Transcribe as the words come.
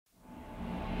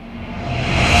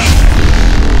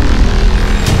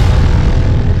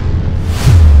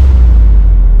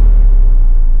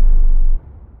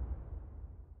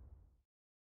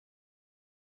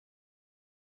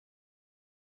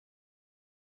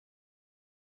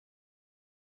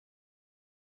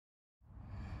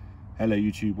Hello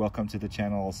YouTube, welcome to the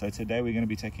channel. So today we're going to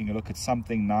be taking a look at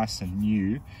something nice and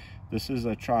new. This is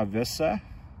a Trivisa,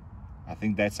 I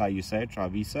think that's how you say it,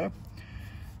 Trivisa.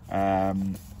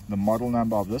 The model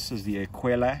number of this is the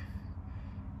Aquila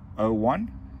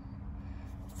 01.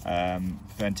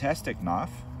 Fantastic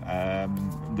knife.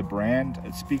 The brand,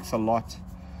 it speaks a lot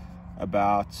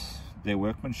about their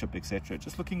workmanship, etc.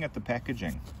 Just looking at the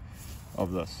packaging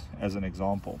of this as an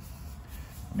example,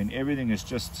 I mean, everything is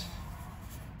just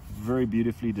very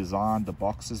beautifully designed. The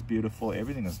box is beautiful,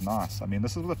 everything is nice. I mean,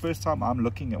 this is the first time I'm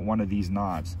looking at one of these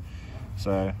knives,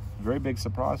 so very big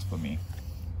surprise for me.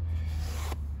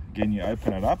 Again, you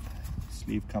open it up,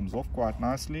 sleeve comes off quite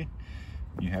nicely,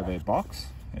 you have a box.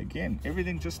 Again,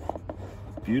 everything just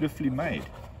beautifully made.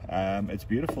 It's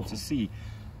beautiful to see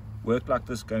work like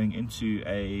this going into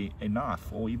a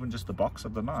knife, or even just the box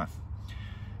of the knife.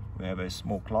 We have a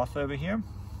small cloth over here,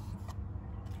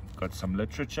 got some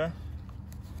literature,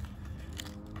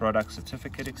 product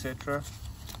certificate, etc.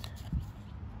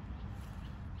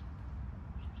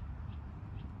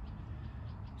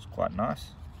 It's quite nice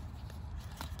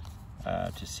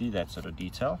to see that sort of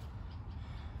detail.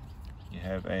 You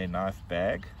have a knife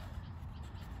bag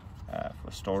for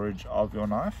storage of your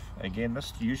knife. Again,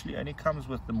 this usually only comes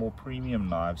with the more premium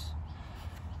knives.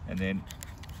 And then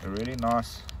a really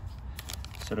nice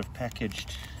sort of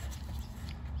packaged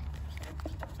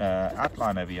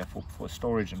outline over here for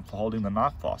storage and for holding the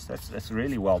knife fast. That's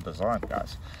really well designed,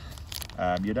 guys.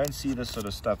 You don't see this sort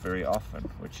of stuff very often,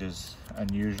 which is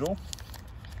unusual.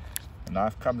 The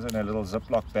knife comes in a little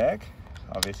Ziploc bag,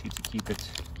 obviously to keep it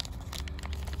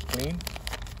clean.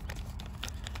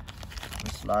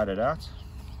 Let's slide it out,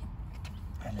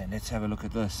 and then let's have a look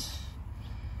at this.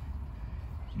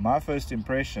 My first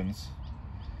impressions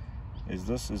is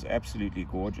this is absolutely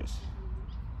gorgeous.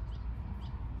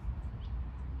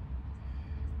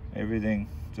 Everything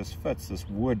just fits. This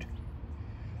wood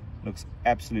looks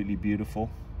absolutely beautiful.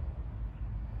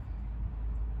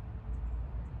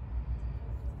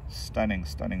 Stunning,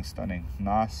 stunning, stunning.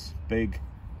 Nice big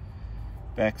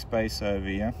backspace over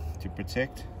here to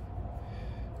protect.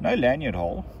 No lanyard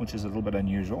hole, which is a little bit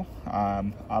unusual.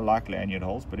 I like lanyard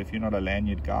holes, but if you're not a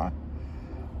lanyard guy,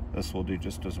 this will do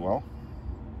just as well.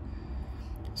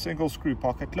 Single screw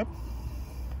pocket clip.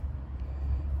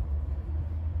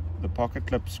 The pocket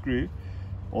clip screw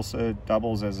also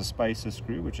doubles as a spacer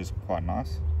screw, which is quite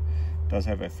nice. It does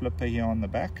have a flipper here on the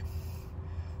back.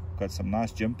 Got some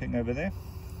nice jimping over there.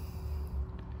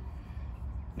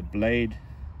 The blade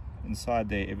inside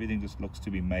there, everything just looks to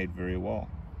be made very well.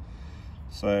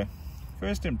 So,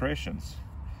 first impressions,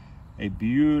 a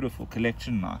beautiful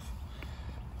collection knife.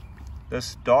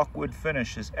 This dark wood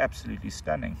finish is absolutely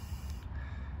stunning.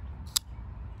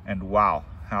 And wow,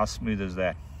 how smooth is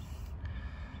that?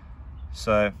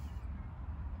 So,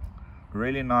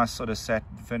 really nice sort of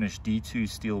satin finish D2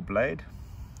 steel blade.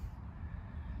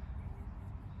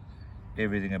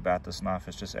 Everything about this knife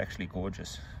is just actually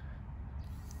gorgeous.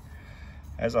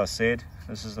 As I said,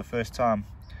 this is the first time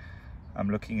I'm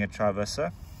looking at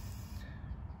Trivisa.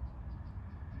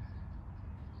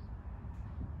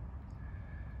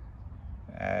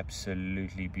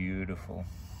 Absolutely beautiful.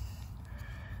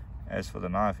 As for the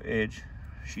knife edge,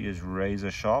 she is razor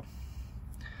sharp.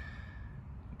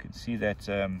 You can see that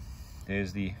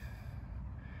there's the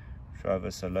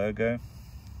Trivisa logo.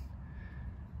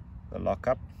 The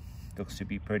lockup looks to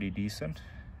be pretty decent.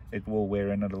 It will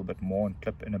wear in a little bit more and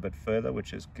clip in a bit further,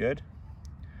 which is good.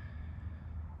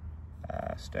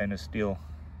 Stainless steel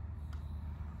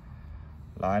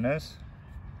liners,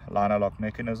 liner lock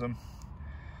mechanism.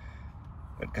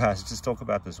 But guys, just talk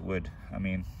about this wood. I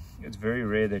mean, it's very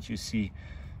rare that you see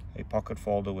a pocket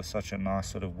folder with such a nice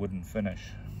sort of wooden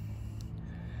finish.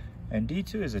 And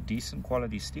D2 is a decent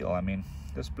quality steel. I mean,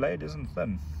 this blade isn't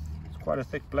thin. It's quite a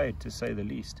thick blade, to say the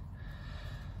least.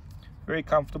 Very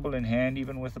comfortable in hand,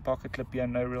 even with the pocket clip here,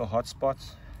 no real hot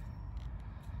spots.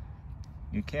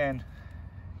 You can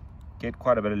get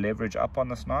quite a bit of leverage up on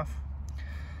this knife.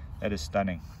 That is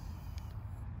stunning.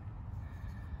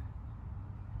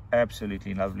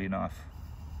 Absolutely lovely knife.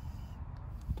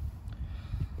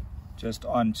 Just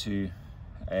onto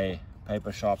a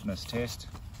paper sharpness test.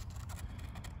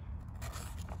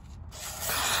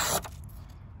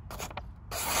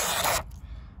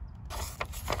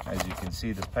 As you can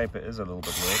see, this paper is a little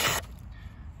bit wet,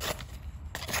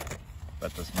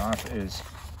 but this knife is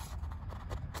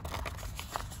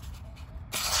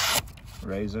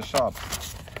razor sharp,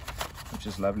 which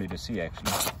is lovely to see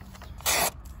actually.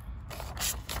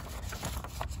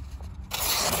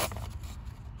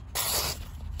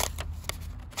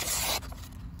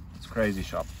 It's crazy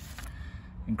sharp.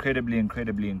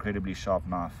 Incredibly sharp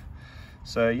knife.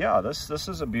 So yeah, this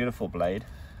is a beautiful blade.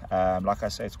 Like I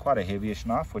say, it's quite a heavyish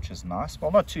knife, which is nice.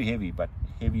 Well, not too heavy, but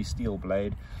heavy steel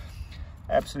blade.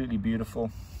 Absolutely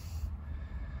beautiful.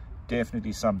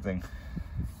 Definitely something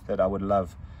that I would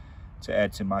love to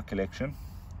add to my collection.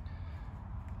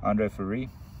 Andre Ferry.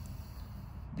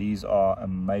 These are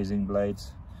amazing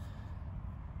blades.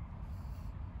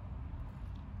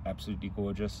 Absolutely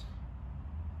gorgeous.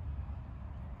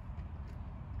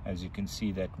 As you can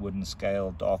see, that wooden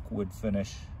scale, dark wood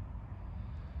finish,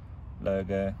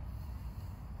 logo.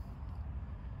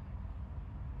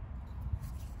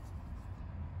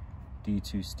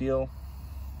 D2 steel.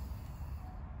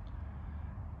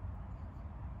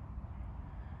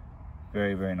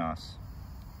 Very, very nice.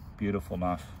 Beautiful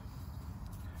knife.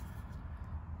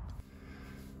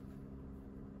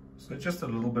 So just a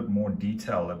little bit more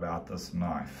detail about this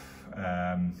knife.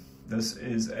 This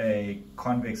is a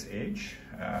convex edge,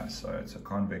 so it's a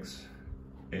convex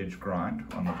edge grind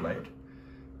on the blade,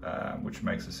 which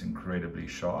makes this incredibly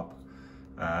sharp.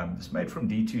 It's made from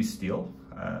D2 steel.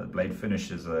 The blade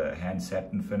finish is a hand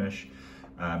satin finish.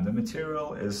 The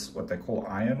material is what they call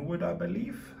Ironwood, I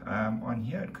believe. On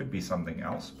here it could be something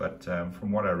else, but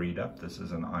from what I read up, this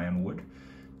is an Ironwood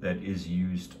that is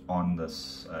used on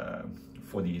this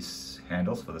for these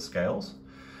handles, for the scales.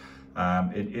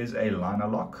 It is a liner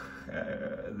lock.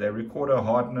 They record a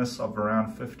hardness of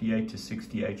around 58 to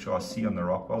 60 HRC on the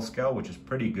Rockwell scale, which is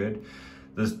pretty good.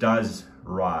 This does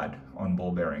ride on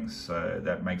ball bearings, so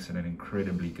that makes it an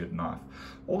incredibly good knife.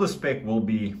 All the spec will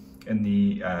be in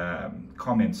the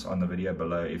comments on the video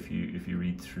below. If you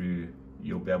read through,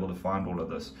 you'll be able to find all of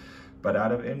this. But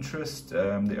out of interest,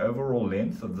 the overall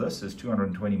length of this is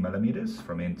 220 millimeters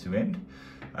from end to end.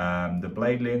 The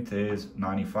blade length is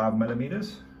 95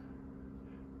 millimeters,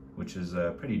 which is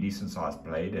a pretty decent sized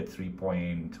blade at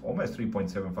almost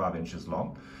 3.75 inches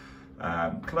long.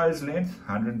 Close length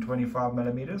 125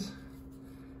 millimeters.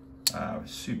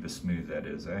 Super smooth that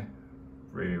is, eh?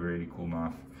 Really, really cool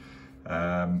knife.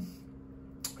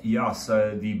 Yeah,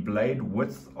 so the blade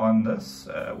width on this,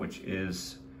 which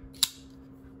is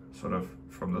sort of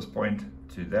from this point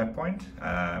to that point,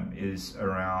 is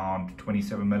around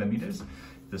 27 millimeters.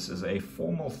 This is a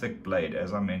formal thick blade.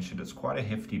 As I mentioned, it's quite a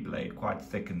hefty blade, quite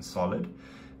thick and solid.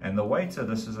 And the weight of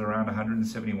this is around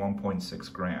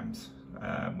 171.6 grams,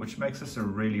 which makes this a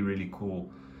really, really cool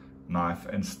knife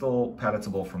and still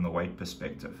palatable from the weight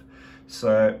perspective.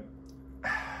 So,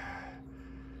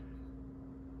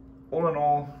 all in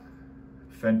all,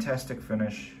 fantastic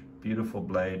finish, beautiful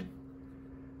blade.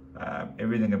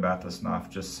 Everything about this knife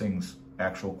just sings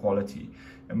actual quality.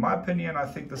 In my opinion, I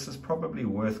think this is probably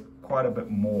worth quite a bit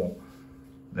more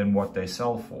than what they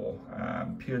sell for,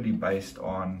 purely based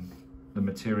on the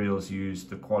materials used,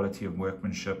 the quality of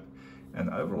workmanship, and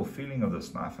the overall feeling of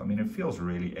this knife. I mean, it feels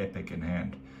really epic in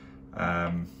hand.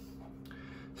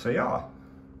 So yeah,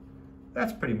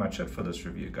 that's pretty much it for this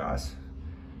review, guys.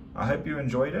 I hope you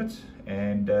enjoyed it,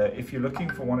 and if you're looking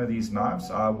for one of these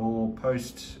knives, I will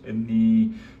post in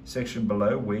the section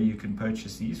below where you can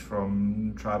purchase these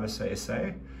from Trivisa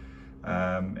SA.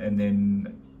 And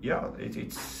then yeah,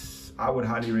 I would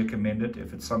highly recommend it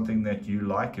if it's something that you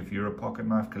like, if you're a pocket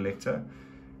knife collector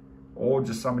or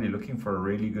just somebody looking for a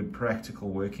really good practical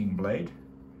working blade.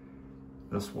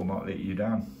 This will not let you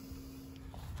down.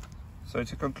 So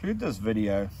to conclude this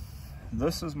video,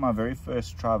 this is my very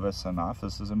first Trivisa knife.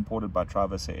 This is imported by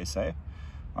Trivisa SA,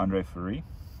 Andre Ferry,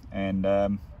 and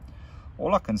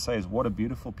all I can say is what a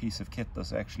beautiful piece of kit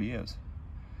this actually is.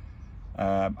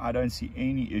 I don't see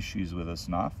any issues with this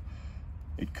knife.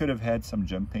 It could have had some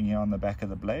jimping here on the back of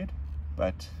the blade,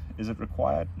 but is it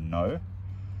required? No.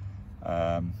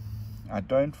 I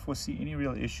don't foresee any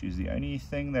real issues. The only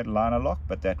thing, that liner lock,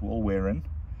 but that will wear in.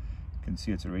 You can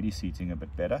see it's already seating a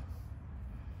bit better.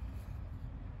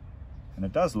 And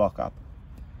it does lock up.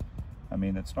 I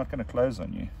mean, it's not going to close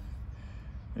on you.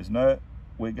 There's no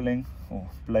wiggling or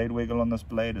blade wiggle on this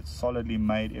blade. It's solidly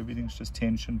made. Everything's just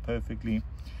tensioned perfectly.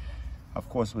 Of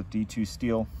course, with D2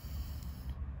 steel,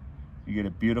 you get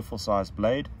a beautiful sized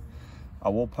blade. I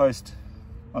will post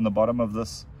on the bottom of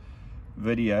this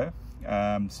video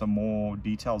some more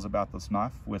details about this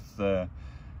knife with the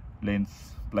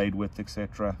length, blade width,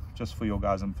 etc., just for your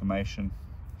guys' information.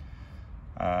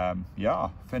 Yeah,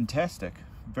 fantastic.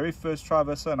 Very first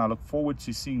Trivisa, and I look forward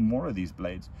to seeing more of these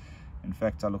blades. In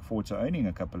fact, I look forward to owning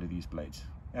a couple of these blades.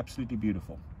 Absolutely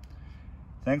beautiful.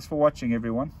 Thanks for watching,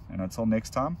 everyone, and until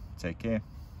next time, take care.